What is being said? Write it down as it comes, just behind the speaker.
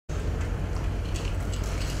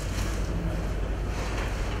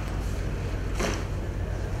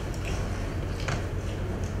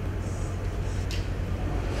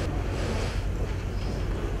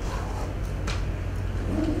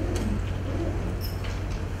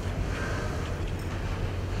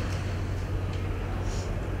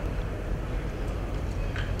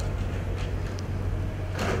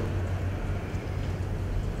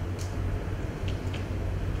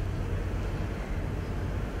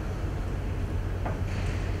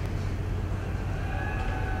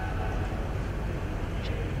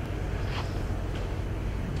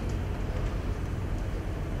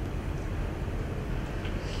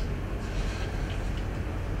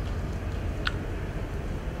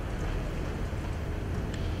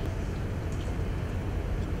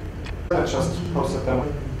I just posted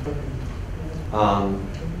them.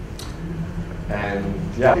 And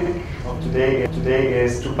yeah, of today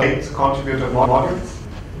is Drupal 8 contributed modules.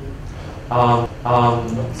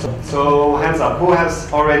 So hands up, who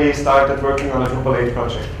has already started working on a Drupal 8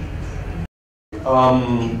 project?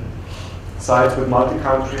 Sites with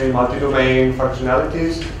multi-country, multi-domain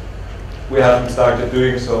functionalities. We haven't started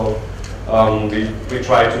doing so. We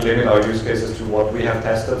try to limit our use cases to what we have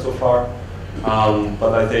tested so far.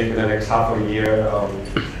 But I think in the next half a year,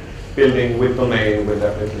 building with domain will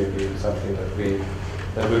definitely be something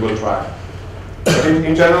that we will try. But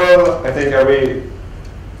in general, I think every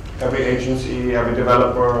agency, every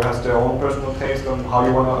developer has their own personal taste on how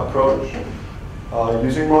you want to approach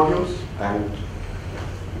using modules. And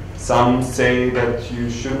some say that you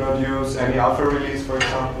should not use any alpha release, for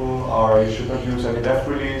example, or you should not use any dev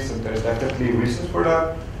release, and there's definitely reasons for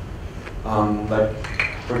that. Like,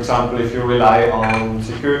 for example, if you rely on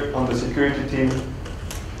the security team.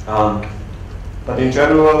 But in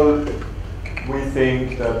general, we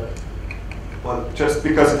think that, well, just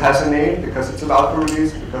because it has a name, because it's an alpha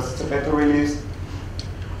release, because it's a beta release,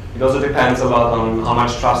 it also depends a lot on how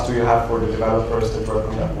much trust do you have for the developers that work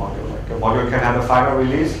on that module. Like a module can have a final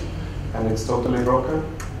release, and it's totally broken.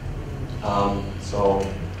 So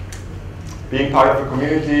being part of a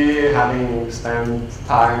community, having spent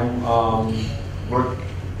time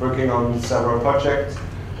working on several projects,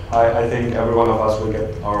 I think every one of us will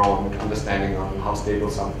get our own understanding on how stable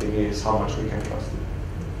something is, how much we can trust it.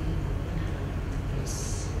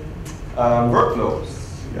 Yes. Workflows,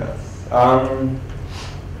 yes.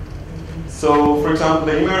 So, for example,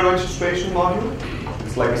 the email registration module,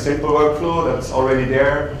 it's like a simple workflow that's already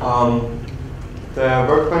there. The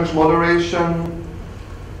workbench moderation,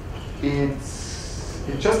 it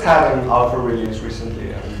just had an alpha release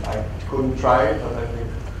recently, and I couldn't try it, but I think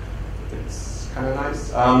it's kind of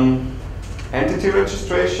nice. Entity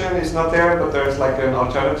registration is not there, but there's like an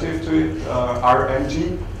alternative to it,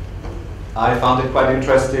 RNG. I found it quite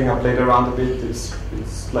interesting. I played around a bit. It's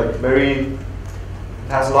like it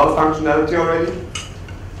has a lot of functionality already.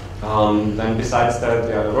 Then besides that,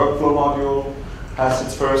 yeah, the workflow module has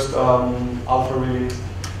its first alpha release.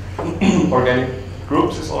 Organic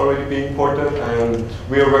groups is already being ported, and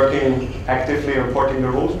we are working actively on porting the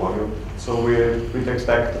rules module. So we'd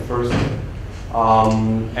expect the first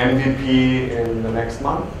MVP in the next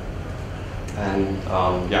month. And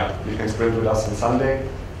yeah, you can sprint with us on Sunday.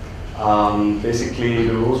 Basically,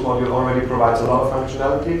 the rules module already provides a lot of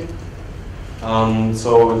functionality.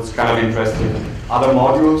 So it's kind of interesting. Other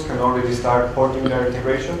modules can already start porting their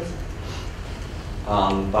integrations,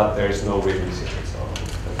 but there's no release yet, so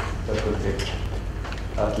that will take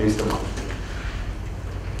at least a month.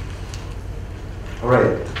 All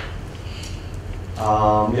right.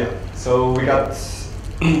 Yeah. So we got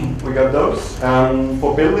those.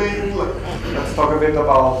 For building, let's talk a bit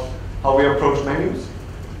about how we approach menus.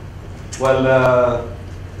 Well,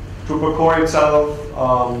 Drupal core itself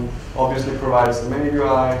obviously provides the menu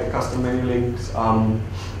UI, the custom menu links, and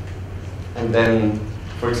then,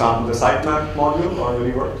 for example, the sitemap module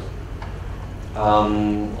already works.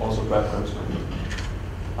 Also breadcrumbs menu.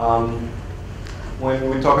 When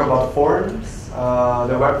we talk about forms,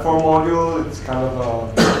 the web form module, it's kind of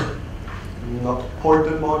a not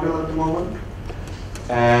ported module at the moment.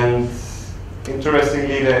 And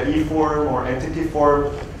interestingly, the eForm or entity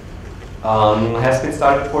form has been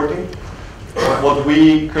started porting. But what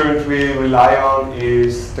we currently rely on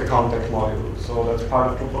is the contact module. So that's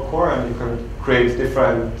part of Drupal core, and you can create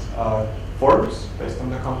different forms based on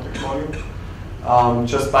the contact module.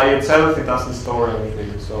 Just by itself, it doesn't store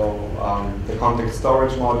anything. So the context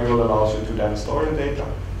storage module allows you to then store the data.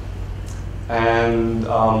 And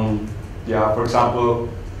yeah, for example,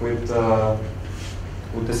 with the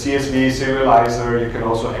CSV serializer, you can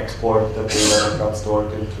also export the data that got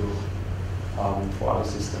stored into for other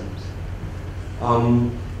systems.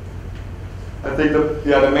 I think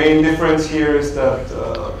the main difference here is that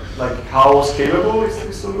like how scalable is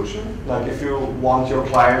this solution. Like if you want your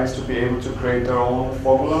clients to be able to create their own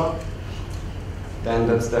formula, then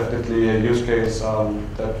that's definitely a use case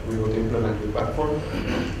that we would implement with webform,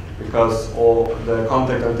 because all the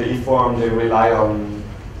contact and the eForm, they rely on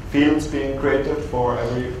fields being created for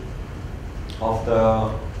every of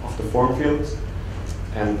the form fields,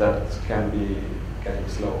 and that can be getting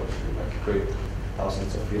slow if you like create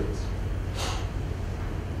thousands of fields.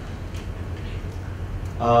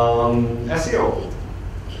 SEO.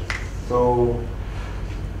 So,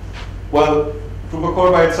 well, Drupal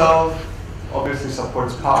core by itself obviously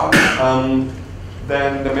supports paths.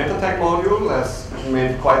 Then the meta tag module has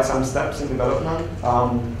made quite some steps in development.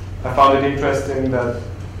 I found it interesting that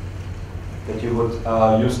that you would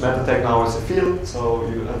use meta tag now as a field. So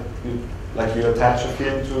you attach a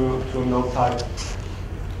field to a node type,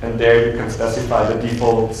 and there you can specify the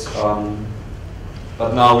defaults.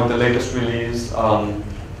 But now with the latest release,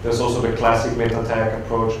 there's also the classic meta tag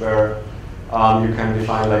approach where you can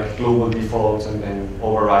define like global defaults and then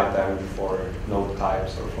override them for node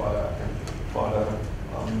types or for other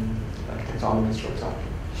like taxonomies, for example.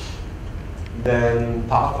 Then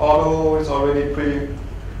path auto is already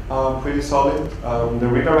pretty solid. The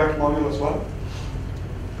redirect module as well.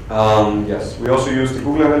 Yes, we also use the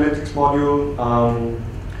Google Analytics module,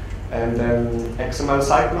 and then XML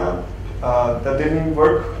sitemap. That didn't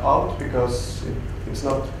work out because it's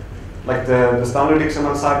not like the standard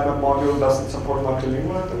XML sitemap module doesn't support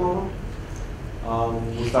multilingual at the moment.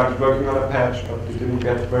 We started working on a patch, but we didn't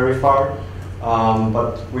get very far.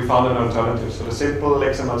 But we found an alternative. So the simple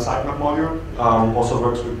XML sitemap module also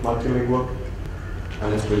works with multilingual,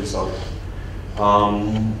 and it's really solid.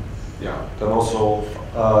 Yeah. Then also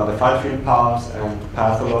the file field paths and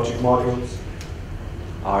pathologic modules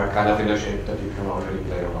are kind of in a shape that you can already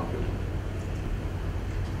play around with.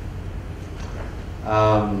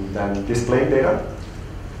 Then displaying data.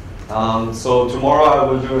 So tomorrow I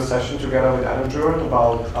will do a session together with Adam Druitt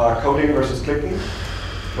about coding versus clicking,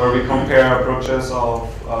 where we compare approaches of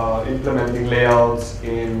implementing layouts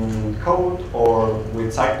in code or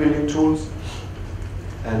with site building tools,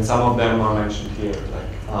 and some of them are mentioned here.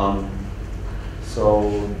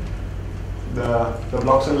 So the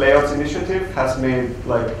Blocks and Layouts initiative has made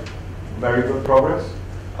like very good progress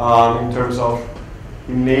in terms of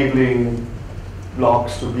enabling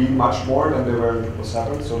blocks to be much more than they were in Drupal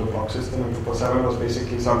 7. So the block system in Drupal 7 was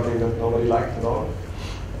basically something that nobody liked at all.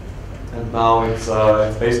 And now it's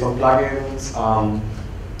based on plugins.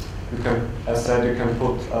 You can, as said, you can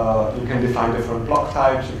put, you can define different block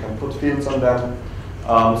types. You can put fields on them.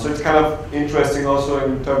 So it's kind of interesting also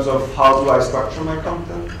in terms of how do I structure my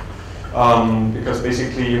content, because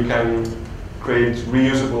basically you can create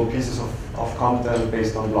reusable pieces of content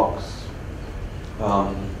based on blocks.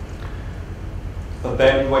 But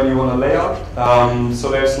then when you want to layout, so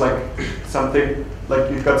there's like something,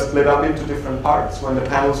 like it got split up into different parts. When the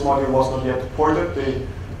panels module was not yet ported, they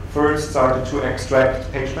first started to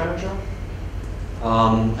extract Page Manager.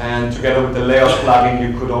 And together with the layout plugin,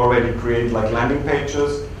 you could already create like landing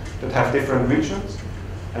pages that have different regions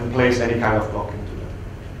and place any kind of block into them.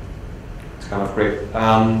 It's kind of great.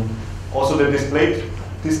 Also the display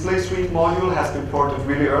suite module has been ported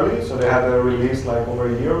really early, so they had a release like over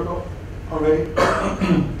a year ago already.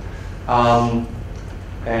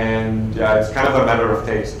 And yeah, it's kind of a matter of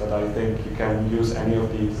taste, but I think you can use any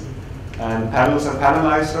of these. And Panels and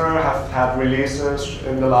Panelizer have had releases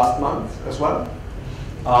in the last month as well.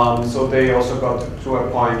 So they also got to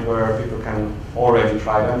a point where people can already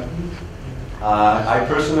try them. I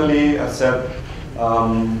personally, as said,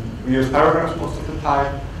 we use paragraphs most of the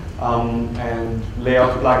time, and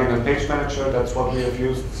layout plugin and page manager, that's what we have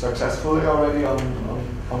used successfully already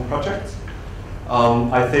on projects.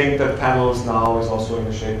 I think that panels now is also in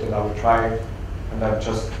a shape that I would try, and I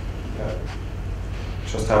just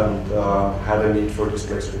haven't had a need for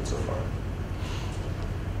display suite so far.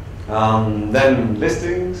 Then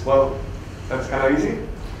listings, well, that's kind of easy.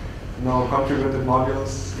 No contributed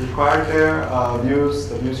modules required there. Views,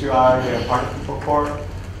 the views UI, they are part of Drupal core.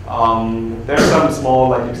 There's some small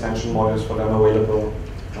like extension modules for them available.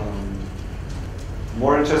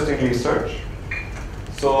 More interestingly, search.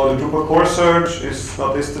 So the Drupal core search is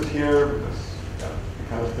not listed here because I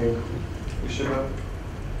kind of think we should not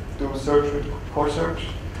do search with core search.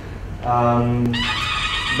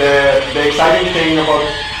 The exciting thing about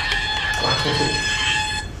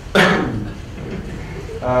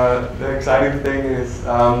the exciting thing is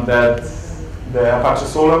that the Apache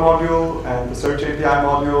Solr module and the Search API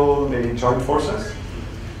module, they join forces.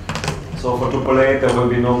 So for Drupal 8, there will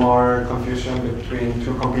be no more confusion between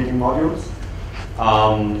two competing modules.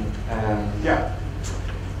 And yeah,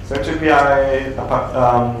 Search API,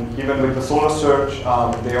 even with the Solr search,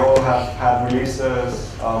 they all have had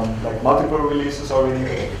releases, like multiple releases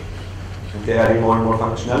already. They're adding more and more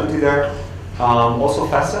functionality there. Also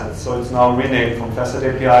facets, so it's now renamed from Facet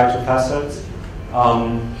API to Facets.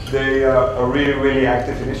 They are a really, really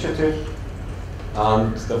active initiative.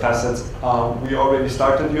 And the facets, we already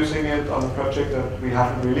started using it on a project that we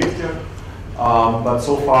haven't released yet. But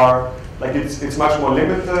so far, like it's much more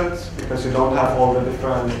limited because you don't have all the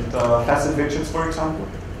different facet widgets, for example.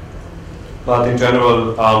 But in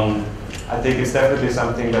general, I think it's definitely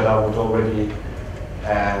something that I would already,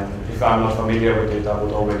 and if I'm not familiar with it, I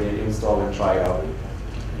would already install and try out.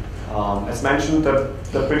 As mentioned,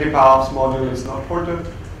 the Pretty Paths module is not ported.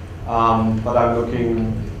 but I'm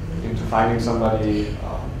looking into finding somebody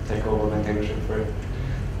take over maintainership for it.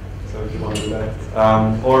 So if you want to do that,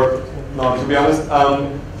 or no, to be honest,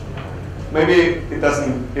 maybe it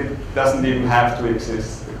doesn't even have to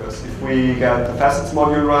exist, because if we get the facets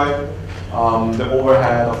module right, the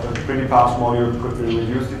overhead of the pretty paths module could be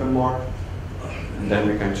reduced even more, and then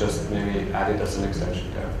we can just maybe add it as an extension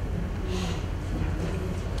there.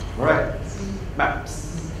 All right, maps.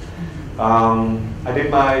 I did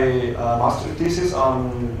my master thesis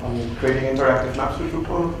on creating interactive maps with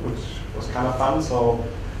Drupal, which was kind of fun. So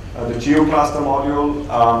the GeoCluster module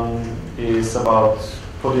is about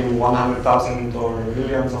putting 100,000 or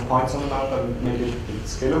millions of points on the map and make it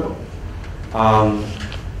scalable.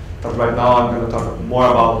 But right now I'm going to talk more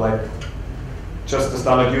about like just the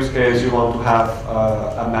standard use case. You want to have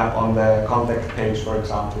a map on the contact page, for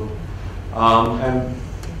example,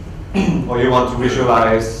 or you want to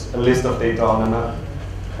visualize a list of data on a map.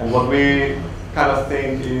 And what we kind of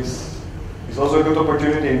think is also a good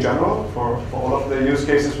opportunity in general for all of the use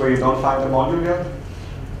cases where you don't find the module yet.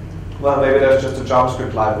 Well, maybe there's just a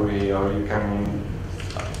JavaScript library, or you can,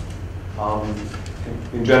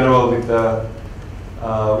 in general, with the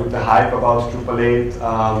hype about Drupal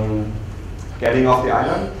 8 getting off the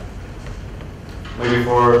island. Maybe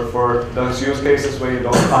for those use cases where you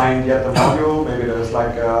don't find yet the module, maybe there's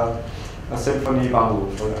like a Symfony bundle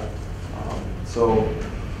for that. So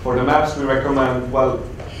for the maps, we recommend, well,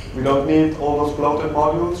 we don't need all those bloated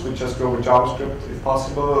modules. We just go with JavaScript if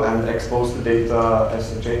possible and expose the data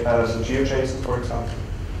as a GeoJSON, for example,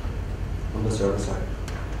 on the server side.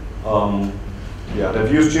 Yeah, the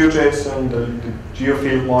views GeoJSON, the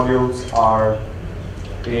geofield modules are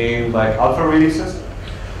in like alpha releases.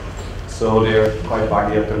 So they're quite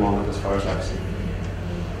buggy at the moment as far as I've seen.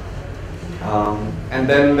 And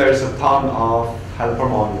then there's a ton of helper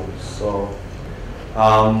modules. So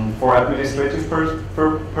for administrative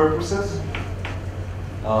purposes,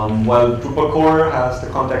 well, Drupal core has the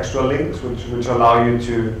contextual links, which allow you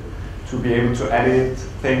to be able to edit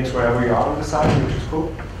things wherever you are on the site, which is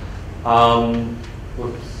cool.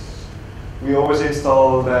 We always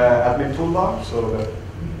install the admin toolbar, so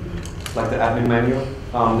like the admin menu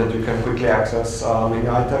that you can quickly access menu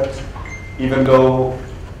items, even though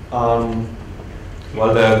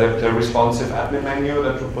well, the responsive admin menu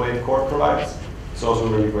that Drupal 8 core provides is also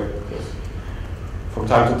really great, because from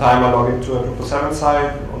time to time I log into a Drupal 7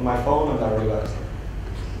 site on my phone and I realize,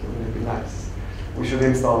 wouldn't it be nice? We should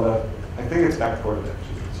install that. I think it's backported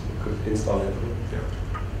actually, so we could install it. Yeah.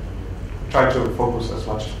 Try to focus as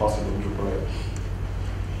much as possible on Drupal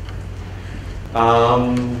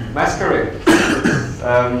 8. Masquerade.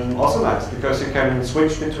 Also nice, because you can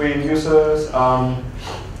switch between users.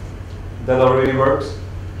 That already works.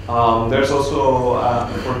 There's also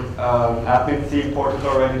admin theme ported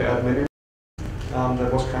already, the admin.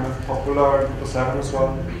 That was kind of popular in Drupal 7 as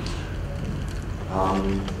well.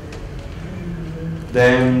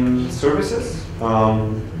 Then services.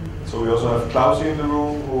 So we also have Klausy in the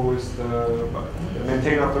room, who is the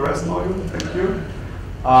maintainer of the REST module. Thank you.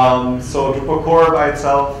 So Drupal core by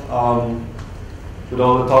itself, with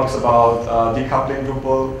all the talks about decoupling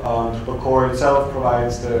Drupal, Drupal core itself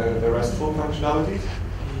provides the RESTful functionalities,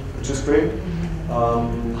 which is great.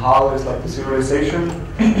 HAL is like the serialization.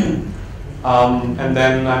 And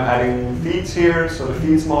then I'm adding feeds here, so the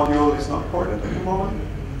feeds module is not ported at the moment.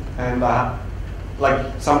 And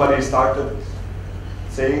like somebody started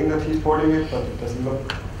saying that he's porting it, but it doesn't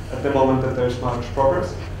look at the moment that there's much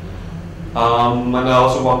progress. And I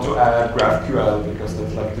also want to add GraphQL, because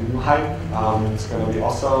that's like the new hype. It's going to be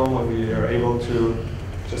awesome when we are able to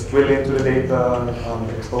just drill into the data,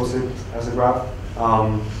 expose it as a graph.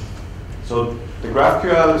 So the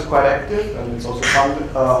GraphQL is quite active, and it's also funded.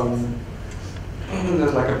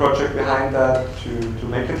 There's like a project behind that to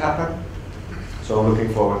make it happen. So I'm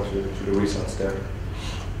looking forward to the results there.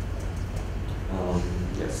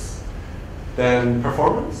 Yes. Then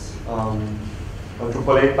performance.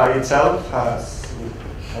 Drupal 8 by itself has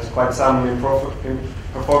quite some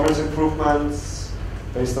performance improvements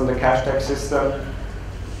based on the cache tag system.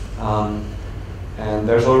 And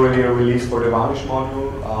there's already a release for the Vanish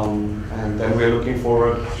module. And then we're looking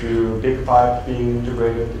forward to BigPipe being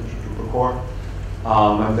integrated into Drupal core.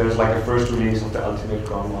 And there's like a first release of the Ultimate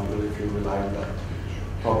Ground module if you rely on that.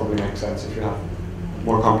 Probably makes sense if you have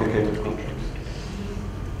more complicated contracts.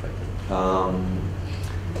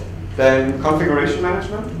 Then configuration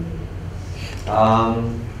management,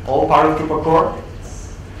 all part of Drupal core.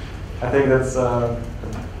 I think that's a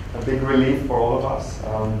big relief for all of us.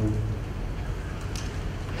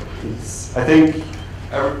 I think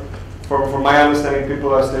from my understanding,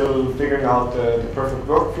 people are still figuring out the perfect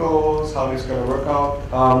workflows, how this is going to work out.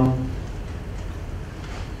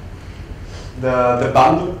 The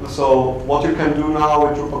bundle, so what you can do now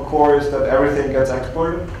with Drupal core is that everything gets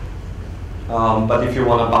exported. But if you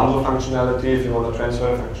want a bundle functionality, if you want to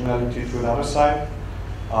transfer functionality to another site,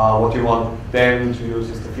 what you want then to use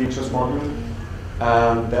is the features module.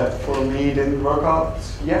 And that for me didn't work out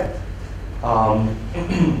yet. I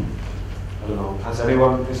don't know. Is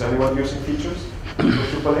anyone using features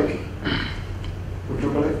with Drupal 8? With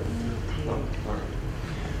Drupal 8? No? Okay.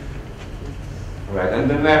 Right, and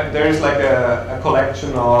then there is like a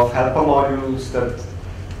collection of helper modules that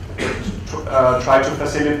try to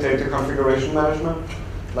facilitate the configuration management.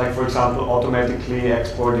 Like, for example, automatically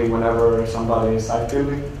exporting whenever somebody is site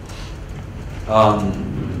building. But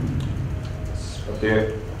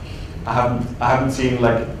I haven't seen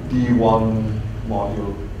like the one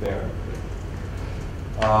module there.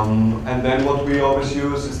 And then what we always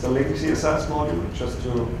use is the link CSS module, just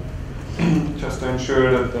to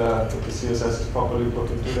ensure that the CSS is properly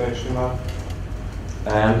put into the HTML.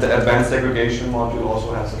 And the advanced aggregation module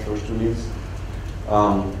also has a first release.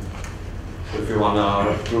 So if you want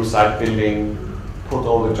to do site building, put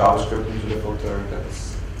all the JavaScript into the filter,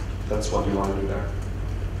 that's what you want to do there.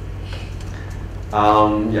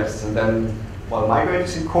 Yes, and then, well, migrate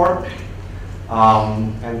is in core.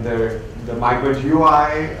 And the migrate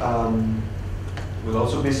UI will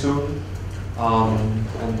also be soon. And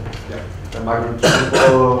yeah, the migrate to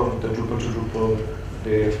Drupal, the Drupal to Drupal,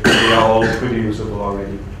 they are all pretty usable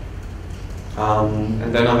already.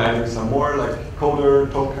 And then I'm adding some more like Coder,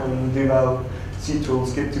 Token, Devel,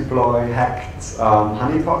 ctools, git deploy, Hacked,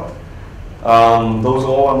 Honeypot. Those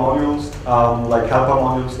all are modules, like helper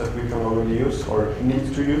modules that we can already use or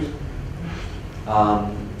need to use.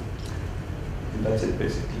 And that's it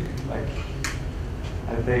basically. Like,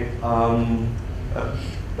 I think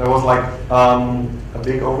there was like a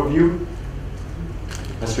big overview.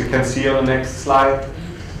 As we can see on the next slide,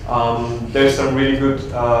 there's some really good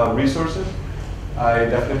resources. I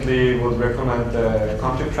definitely would recommend the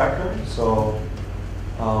Contrib tracker. So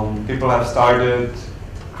people have started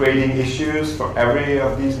creating issues for every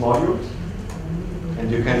of these modules.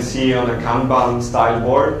 And you can see on a Kanban style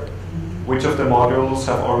board which of the modules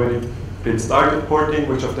have already been started porting,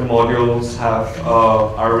 which of the modules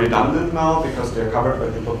are redundant now because they're covered by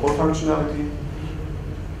Drupal core functionality.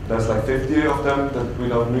 There's like 50 of them that we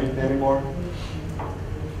don't need anymore.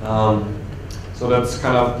 So that's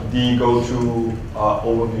kind of the go-to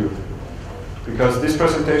overview. Because this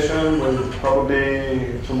presentation will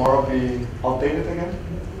probably tomorrow be outdated again.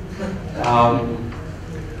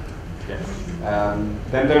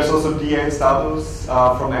 Then there's also DA status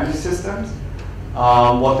from MD Systems.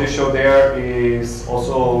 What they show there is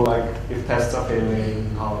also like if tests are failing,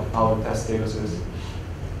 how the test status is.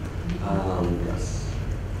 Yes.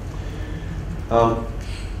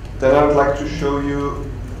 Then I would like to show you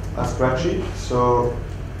a spreadsheet. So,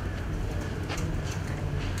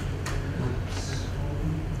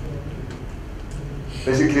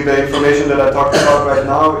 basically, the information that I talked about right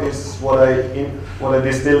now is what I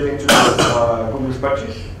distilled into this Google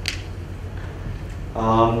spreadsheet.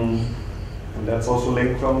 And that's also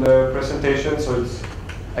linked from the presentation. So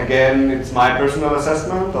it's my personal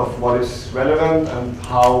assessment of what is relevant and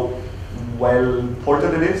how well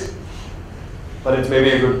ported it is. But it's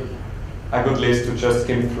maybe a good list to just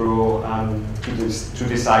skim through and to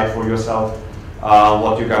decide for yourself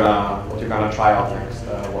what you're gonna try out next,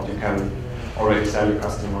 what you can already sell your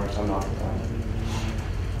customers or not.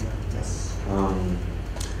 Yes. All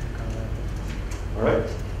right.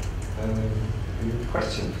 Any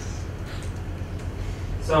questions?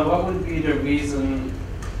 So what would be the reason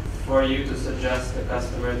for you to suggest the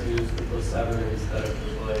customer to use Drupal 7 instead of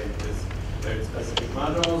Drupal 8? Is there specific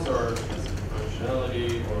modules or specific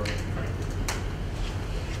functionality, or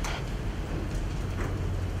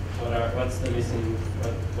what's the missing?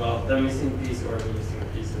 The missing piece or the missing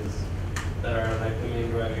pieces that are like the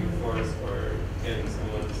main driving force for getting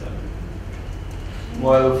someone to 7?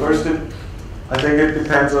 Well, first, I think it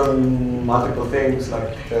depends on multiple things,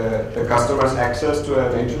 like the customer's access to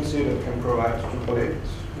an agency that can provide Drupal 8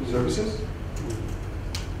 services.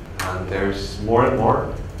 And there's more and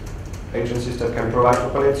more agencies that can provide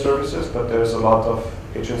Drupal 8 services, but there's a lot of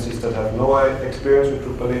agencies that have no experience with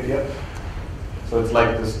Drupal 8 yet. So it's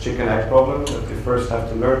like this chicken egg problem that you first have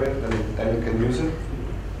to learn it and then you can use it.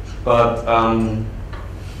 But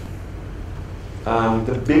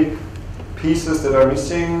the big pieces that are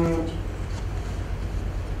missing,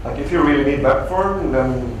 like if you really need web form,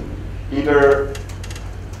 then either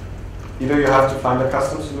either you have to find a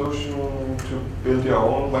custom solution to build your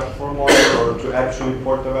own web form module or to actually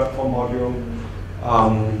port the web form module.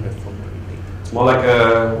 It's more like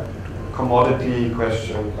a commodity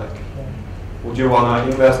question. Like, would you want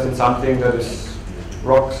to invest in something that is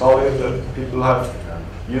rock solid that people have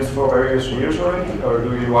used for various years already, or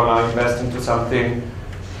do you want to invest into something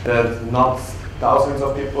that not thousands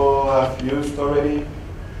of people have used already,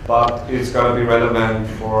 but it's going to be relevant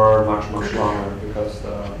for much longer? Because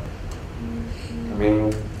I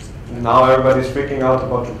mean, now everybody's freaking out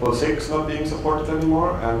about Drupal 6 not being supported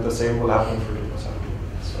anymore, and the same will happen for Drupal 7.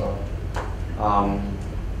 So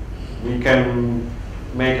we can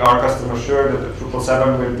make our customers sure that the Drupal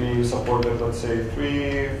 7 will be supported, let's say,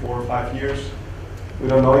 3, 4, 5 years. We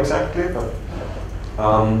don't know exactly, but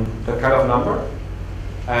that kind of number.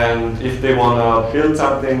 And if they want to build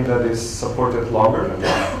something that is supported longer than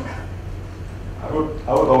that, I would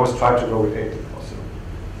always try to go with 8 if possible.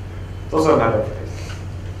 It's also a matter of taste.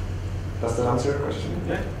 Does that answer your question?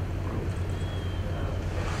 Yeah.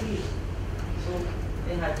 So,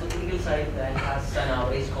 a hypothetical site that has an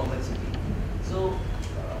average complexity. So,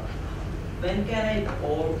 when can I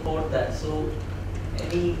port that? So,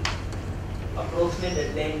 any approximate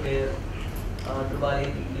deadline where Drupal 8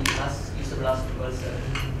 will be as usable as Drupal 7?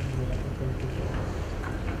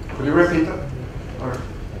 Could you repeat that? Or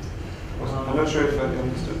I'm not sure if I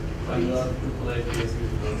understood. Drupal 8 case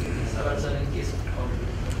usable. 7 in case of Contrib.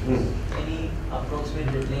 Any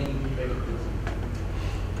approximate deadline you can predict?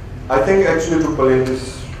 I think actually Drupal 8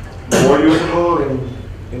 is more usable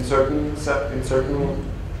in certain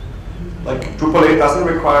like Drupal 8 doesn't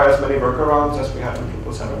require as many workarounds as we have in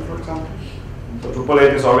Drupal 7, for example. So Drupal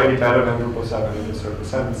 8 is already better than Drupal 7 in a certain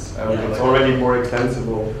sense. It's already more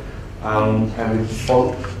extensible, and it's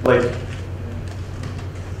like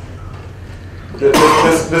the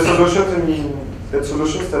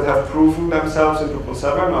solutions that have proven themselves in Drupal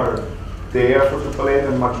 7 are there for Drupal 8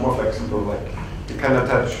 and much more flexible. Like you can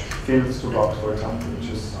attach fields to blocks, for example,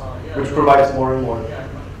 which provides more and more. Yeah,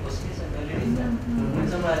 my question is for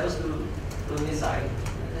example, I was doing a site.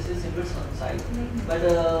 This is a simple site, but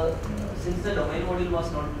since the domain module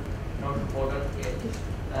was not supported yet,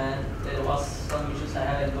 and there was some issues I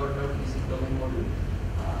have encountered using domain module,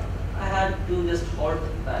 I had to just halt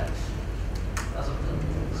that as of now.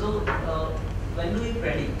 So when do we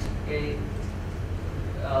predict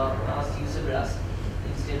as usable as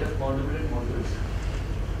instead of contributed modules?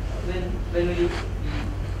 When will it be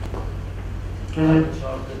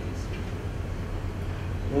short the things?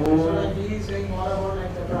 So like he is saying more about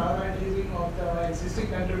like the prioritizing of the existing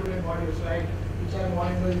contributed modules, right? Which are more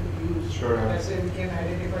going to use. Sure. Let's say we can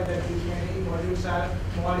identify that these many modules are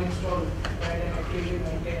more installed, right, and actively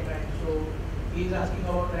maintained, right? So he's asking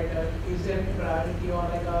about like is there any priority or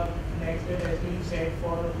like a next that has been set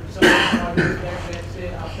for some modules that let's say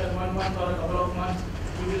after 1 month or a couple of months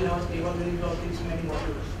we will have stable release of these many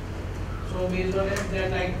modules. So based on it,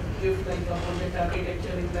 that like if like a project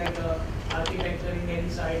architecture is like a architecture in any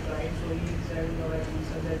site, right? So he said, like he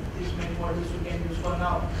said that this many modules we can use for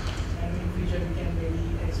now, and in future we can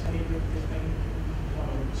maybe extend it with this many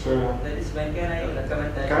modules. Sure. That is when can I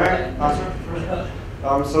recommend that? Can I answer?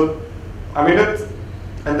 So, I mean,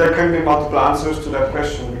 and there can be multiple answers to that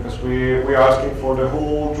question because we are asking for the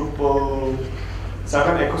whole Drupal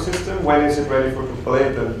 7 ecosystem. When is it ready for Drupal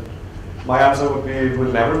 8? And my answer would be it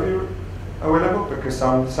will never be available because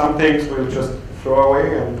some things we'll just throw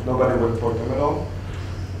away and nobody will port them at all.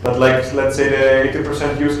 But like, let's say the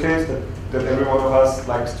 80% use case that every one of us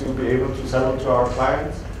likes to be able to sell to our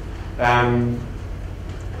clients, I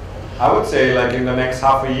would say like in the next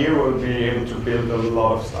half a year we'll be able to build a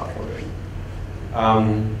lot of stuff already.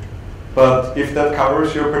 But if that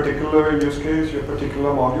covers your particular use case, your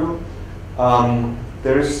particular module,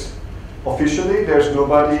 there's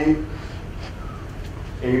nobody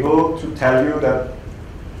able to tell you that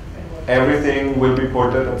everything will be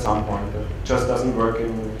ported at some point. That just doesn't work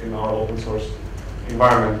in our open source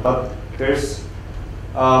environment. But there's,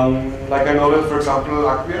 like I know that, for example,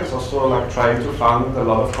 Acquia is also like trying to fund a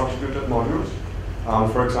lot of contributed modules.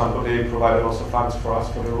 For example, they provided also funds for us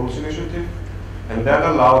for the rules initiative. And that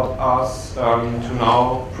allowed us to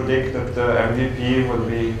now predict that the MVP will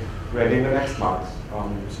be ready in the next month.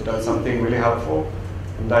 So that's something really helpful.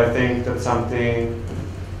 And I think that's something,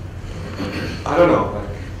 I don't know. Like,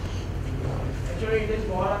 actually, it is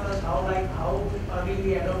more on us how early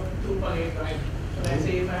we adopt Drupal 8, right? So let's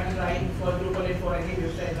say if I am trying for Drupal 8 for any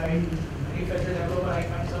website, right? And if as a developer I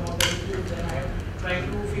find some of the issues, then I am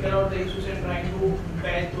trying to figure out the issues and trying to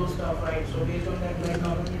patch those stuff, right? So based on that, like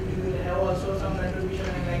community will have also some contribution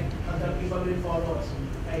and like other people will follow us,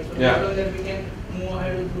 right? So based on that we can move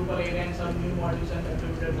ahead with Drupal 8 and some new modules and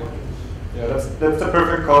contributed modules. Yeah, that's the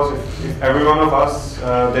perfect cause. If every one of us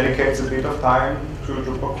dedicates a bit of time to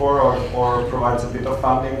Drupal core or provides a bit of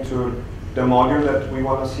funding to the module that we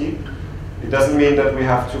want to see, it doesn't mean that we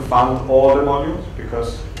have to fund all the modules,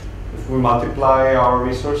 because if we multiply our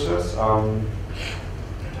resources,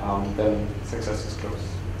 then success is close.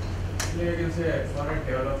 You can say for a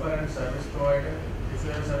developer and service provider, if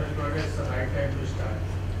you are a service provider, it's the right time to start.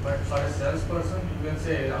 But for a salesperson, you can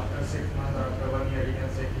say after 6 months or after 1 year, you can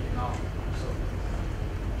say now. So,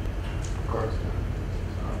 Of course.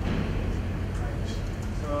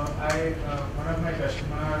 So one of my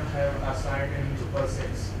customers have a site in Drupal 6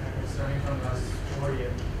 and it's running from last 4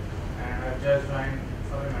 years. And I've just joined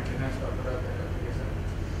for a maintenance purpose of that application.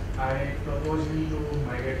 I proposed him to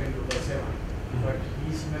migrate in Drupal 7, but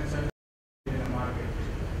he's mentioned in the market.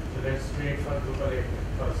 So let's wait for Drupal 8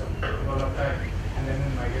 for some couple of time and then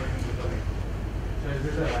we'll migrate from Drupal 8. So is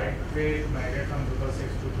this the right way to migrate from Drupal 6 to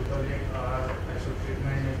Drupal 8, or I should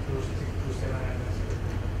treatment it to 6 to 7 and then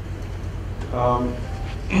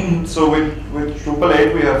 6? So with Drupal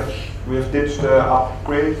 8 we have ditched the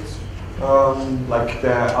upgrade, like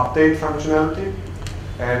the update functionality,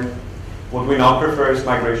 and what we now prefer is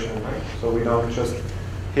migration, right? So we don't just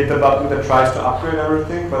hit the button that tries to upgrade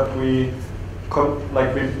everything, but we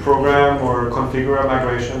program or configure a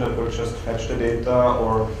migration that will just fetch the data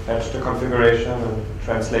or fetch the configuration and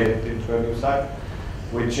translate it into a new site,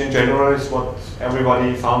 which in general is what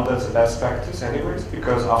everybody found as a best practice anyways,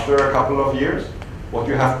 because after a couple of years, what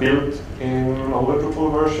you have built in an older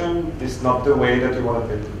Drupal version is not the way that you want to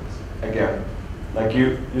build it again. Like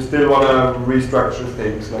you still want to restructure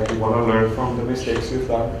things, like you want to learn from the mistakes you've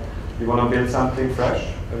done. You want to build something fresh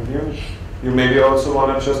and new. You maybe also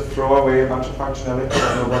want to just throw away a bunch of functionality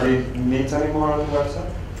that nobody needs anymore on the website.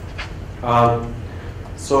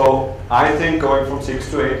 So I think going from 6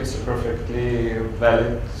 to 8 is a perfectly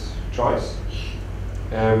valid choice,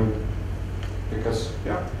 because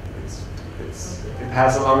yeah, it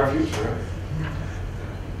has a longer future.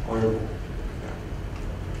 Right?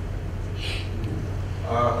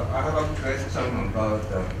 I have a question about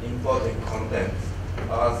importing content.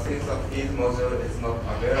 Since the feed module is not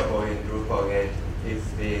available in Drupal 8, is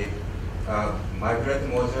the migrate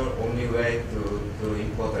module only way to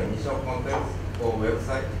import the initial content for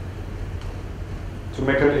website? To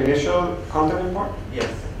make an initial content import?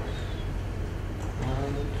 Yes.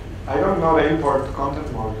 I don't know the import content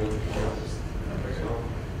module, to be honest.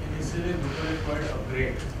 Initially, Drupal is quite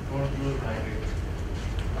upgrade, don't use migrate.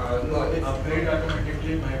 No, it's upgrade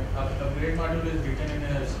automatically. Upgrade module is written in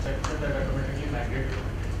a structure that automatically migrates.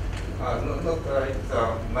 It's a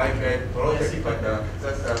migrate project, Yes, but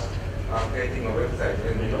just creating a website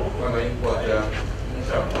and you want to import the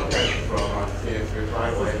initial content from CSV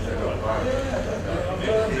file or Excel file.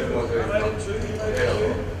 This module is not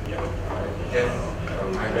available. Yes,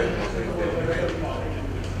 migrate module is available.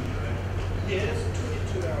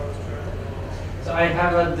 So I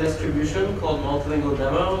have a distribution called Multilingual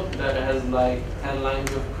Demo that has like 10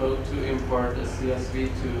 lines of code to import a CSV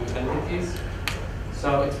to entities.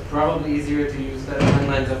 So it's probably easier to use that 10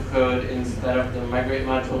 lines of code instead of the migrate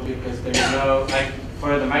module, because there's no, like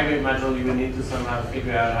for the migrate module you would need to somehow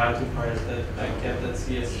figure out how to parse that, like get that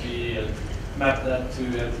CSV and map that to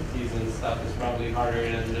entities and stuff. It's probably harder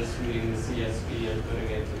than just reading the CSV and putting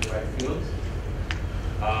it in the right fields.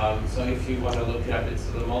 So if you want to look it up, it's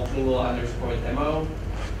the multilingual_demo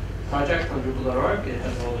project on Drupal.org. It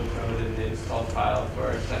has all the code in the installed file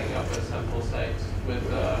for setting up a sample site with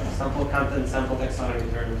sample content, sample taxonomy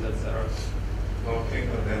terms, etc.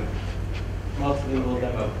 Multilingual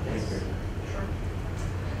demo.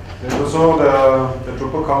 There's also the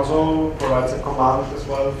Drupal console provides a command as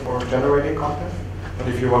well for generating content. But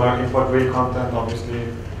if you want to import real content,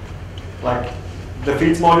 obviously, like the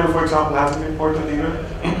feeds module, for example, hasn't been imported either,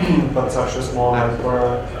 but such a small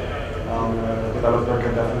helper developer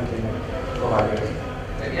can definitely provide it.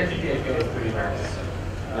 The entity API is pretty nice.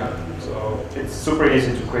 Yeah, so it's super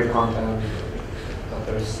easy to create content, but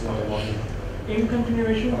there's not a module. In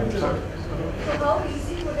continuation with Sorry. So how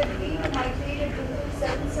easy would it be to migrate a Drupal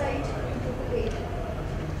 7 site to Drupal 8?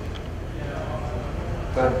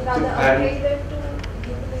 That Rather upgrade it to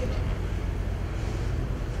Drupal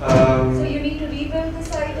 8? So you need to rebuild the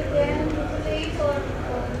site again in Drupal 8 or?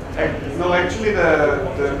 No, actually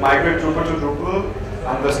the migrate Drupal to Drupal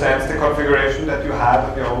understands the configuration that you have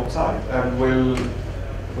on your own site and will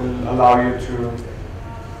allow you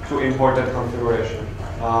to import that configuration.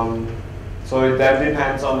 So it then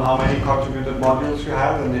depends on how many contributed modules you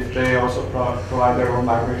have and if they also provide their own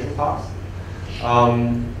migration paths.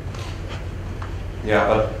 Yeah,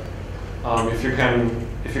 but if you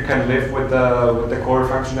can live with the core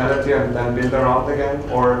functionality and then build around again,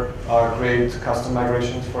 or create custom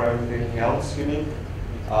migrations for everything else you need.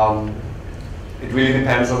 It really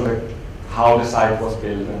depends on how the site was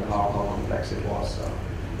built and how complex it was.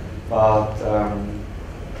 But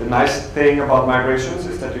the nice thing about migrations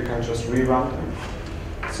is that you can just rerun them.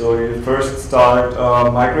 So you first start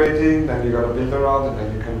migrating, then you got to build around, and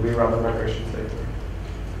then you can rerun the migrations later.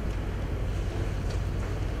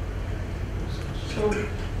 So,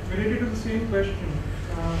 related to the same question,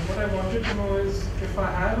 what I wanted to know is if I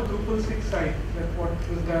have a Drupal 6 site, that what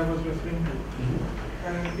this guy was referring to,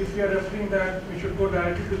 and if we are referring that we should go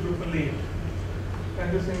directly to Drupal 8,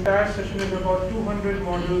 and this entire session is about 200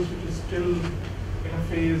 modules, which is still in a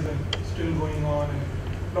phase and still going on, and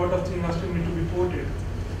a lot of things still need to be ported.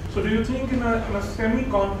 So do you think in a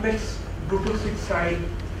semi-complex Drupal 6 site,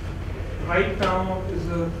 right now is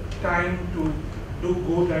the time to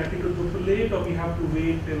go directly to Drupal 8, or we have to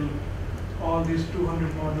wait till all these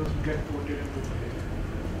 200 modules get ported in Drupal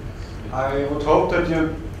 8? I would hope that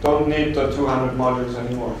you don't need the 200 modules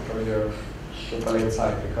anymore for your Drupal 8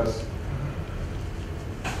 site, because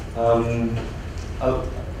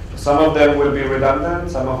some of them will be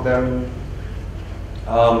redundant, some of them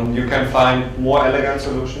you can find more elegant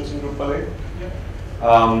solutions in Drupal 8.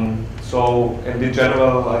 Yeah. So in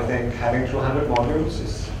general, I think having 200 modules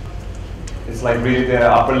is like really the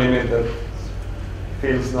upper limit that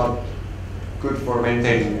feels not good for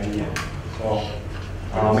maintaining anymore.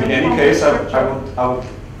 So in any case, I would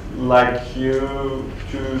like you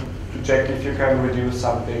to check if you can reduce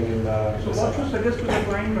something in the. So what you suggest to the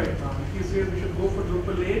client right now? If he says we should go for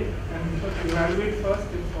Drupal 8 and we should evaluate first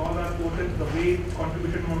if all are ported the way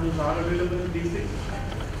contributed modules are available in D6.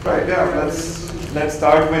 Right, yeah, let's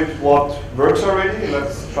start with what works already.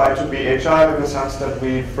 Let's try to be agile in the sense that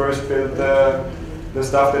we first build the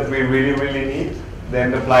stuff that we really, really need. Then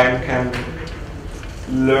the client can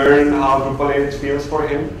learn how Drupal 8 feels for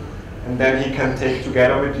him. And then he can take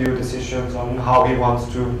together with you decisions on how he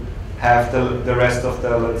wants to have the rest of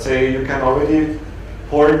the, let's say you can already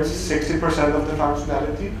port 60% of the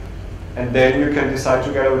functionality. And then you can decide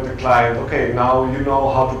together with the client, okay, now you know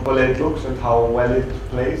how Drupal 8 looks and how well it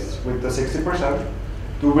plays with the 60%.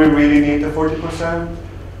 Do we really need the 40%?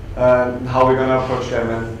 And how we're going to approach them?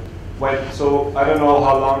 And so I don't know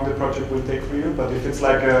how long the project will take for you, but if it's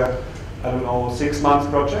like a, I don't know, 6-month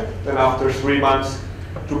project, then after 3 months,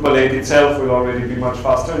 Drupal 8 itself will already be much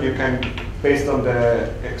faster. You can, based on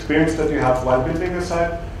the experience that you have while building the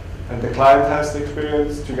site, and the client has the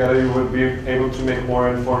experience, together you will be able to make more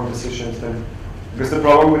informed decisions than, because the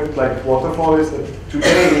problem with like waterfall is that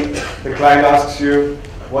today the client asks you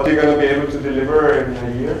what you're going to be able to deliver in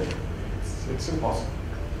a year. It's impossible.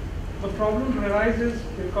 The problem arises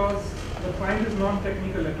because the client is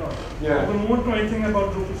non-technical at all. Yeah. He won't know anything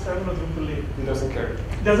about Drupal 7 or Drupal 8. He doesn't care.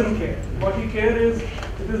 Doesn't care. What he cares is,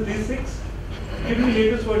 it is D6, give me the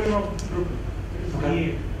latest version of Drupal. It is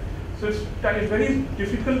D8. So it's very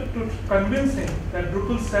difficult to convince him that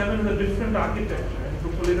Drupal 7 is a different architecture and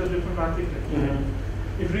Drupal 8 is a different architecture.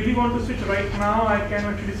 Mm-hmm. If you really want to switch right now, I can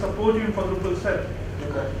actually support you for Drupal 7.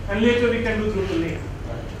 Okay. And later we can do Drupal 8. Right.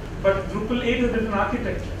 But Drupal 8 is a different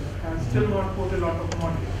architecture and still not put a lot of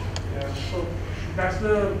modules. Yeah. So that's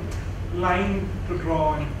the line to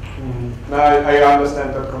draw. Mm-hmm. No, I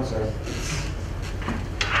understand that concern.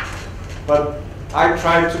 But I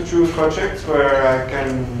try to choose projects where I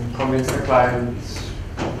can convince the client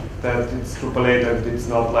that it's Drupal 8 and it's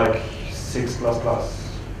not like 6++.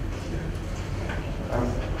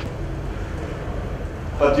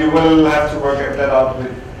 But you will have to work that out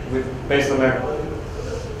with based on that.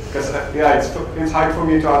 Because yeah, it's hard for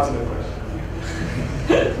me to answer the question.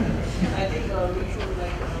 I think we should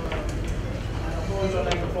approach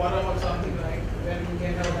like a forum or something where we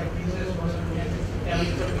can have like business person who can have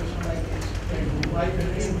information like this. Why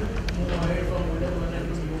building move ahead from older version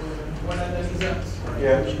to newer version? What are the reasons?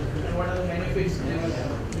 Yeah. And what are the benefits they will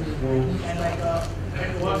have? And like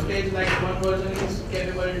at what stage like one version is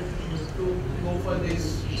capable to go for this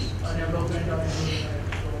development or anything.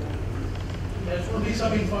 So there should be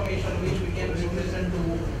some information which we can represent to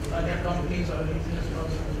other companies or business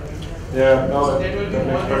persons. Right? Yeah, no, So that will be more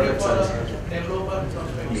makes ready perfect for sense. a developer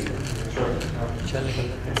perspective. Sure.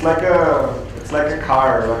 It's like a car. Like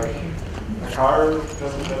a car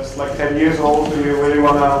that's like 10 years old. Do you really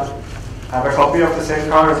want to have a copy of the same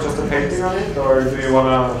car with just a painting on it, or do you want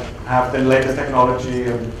to have the latest technology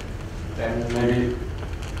and then maybe,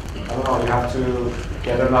 I don't know, you have to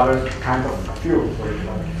get another kind of fuel for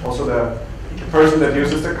it. Also the person that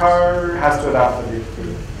uses the car has to adapt a bit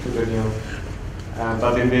to the new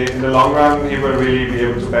But in the long run, he will really be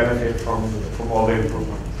able to benefit from all the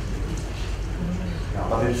improvements. Yeah,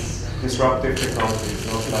 but it's disruptive technology. It's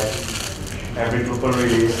not like every Drupal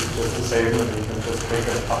release is just the same, and you can just click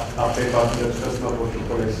an update button. That's not what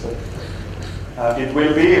Drupal is. It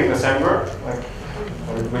will be in December,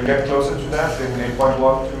 or it will get closer to that in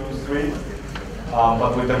 8.1 to 3.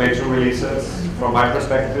 But with the major releases, from my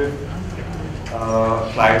perspective,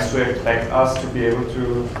 clients to expect us to be able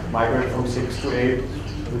to migrate from 6 to 8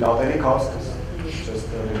 without any cost. It's just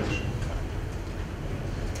a limitation.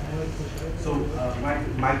 So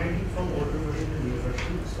migrating from older version to new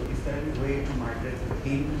version, so is there any way to migrate the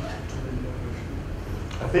theme to the new version?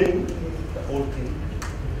 I think The old theme?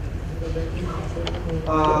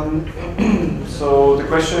 so the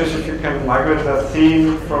question is if you can migrate that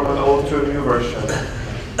theme from an old to a new version.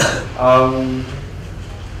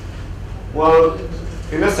 Well,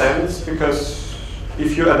 in a sense, because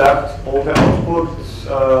if you adapt all the output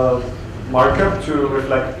markup to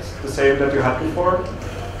reflect the same that you had before,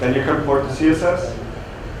 then you can port the CSS.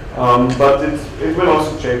 But it will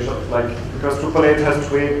also change, because Drupal 8 has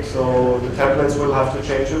tweaked, so the templates will have to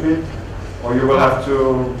change a bit, or you will have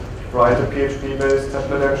to write a PHP-based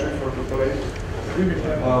template actually for Drupal 8.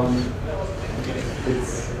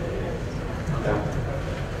 It's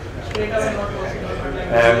Straight away not possible, but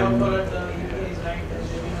like for the APIs, right? And then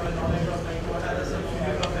you have a knowledge of like what are the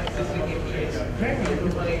substitute of existing APIs.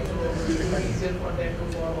 Drupal 8, so it's easier for them to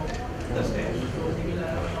follow the steps. So they will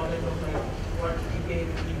have a knowledge of like what API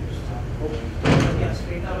to use. But yeah,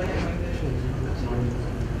 straight away migration.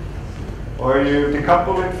 Or you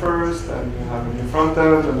decouple it first, and you have a new front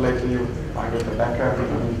end, and later you migrate the back end.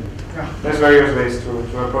 And there's various ways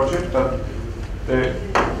to approach it, but the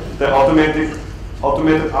automated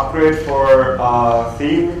upgrade for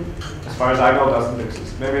theme, as far as I know, doesn't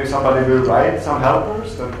exist. Maybe somebody will write some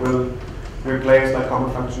helpers that will replace that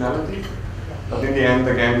common functionality, but in the end,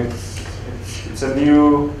 again,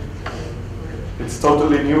 it's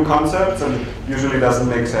totally new concepts, and usually doesn't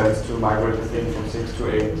make sense to migrate the theme from 6 to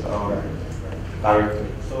 8 directly.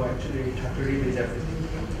 So actually, you have to rebuild everything.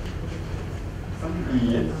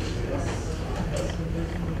 Yes.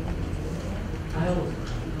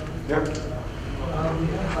 Yeah.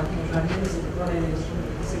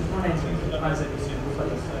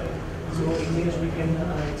 So in which we can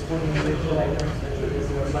export individual items.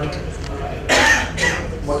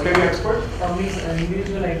 What can you export?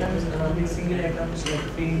 Individual items, single items like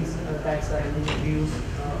fees, tax items, views,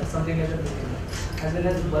 something like that. As well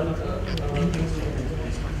as bulk things we can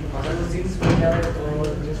export. So since we have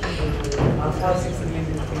just alpha 6 release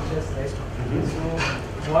features, right? So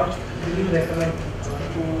what do you recommend to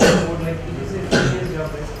export? Like it is a feature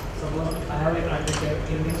job, right? Suppose I have a architect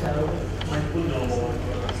in which I have multiple roles.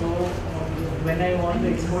 So when I want to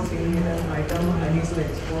export single item, I need to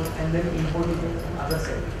export and then import it to other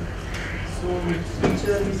side. So which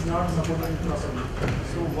feature is not supported properly.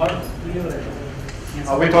 So what do you recommend?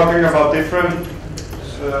 Are we talking about different,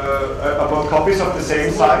 about copies of the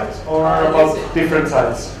same site, or about different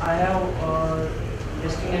sites? I have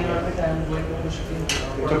testing environment. I am going to push it in.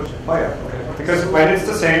 Oh yeah, okay. Because when it's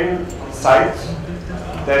the same site,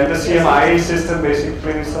 then the CMI system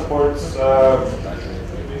basically supports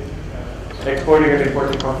exporting and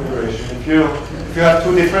importing configuration. If you have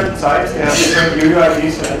two different sites, they have different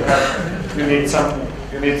UUIDs, and you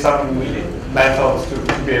need some methods to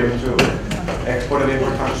be able to export and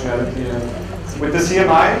import functionality. And with the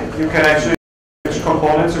CMI, you can actually which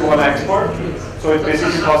components you want to export, so it's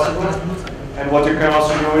basically possible. And what you can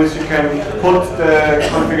also do is you can put the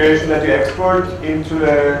configuration that you export into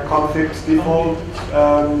the configs default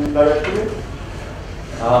directory,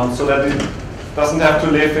 so that it doesn't have to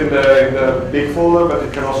live in the big folder, but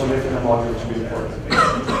it can also live in a module to be imported.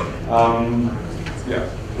 Yeah,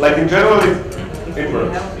 like in general, it works.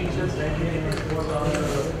 We have features that we can export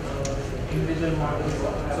individual models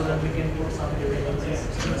so that we can put some dependencies.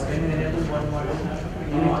 When we enable one model,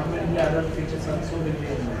 automatically other features also will be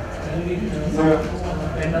enabled. When we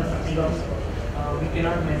we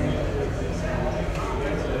cannot manage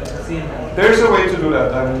CMI. There is a way to do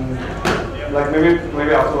that, and like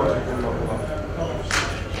maybe afterwards we can talk about it.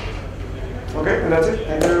 Okay, and that's it.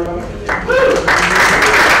 Thank you, everyone.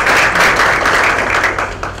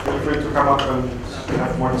 Feel free to come up and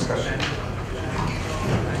have more discussion.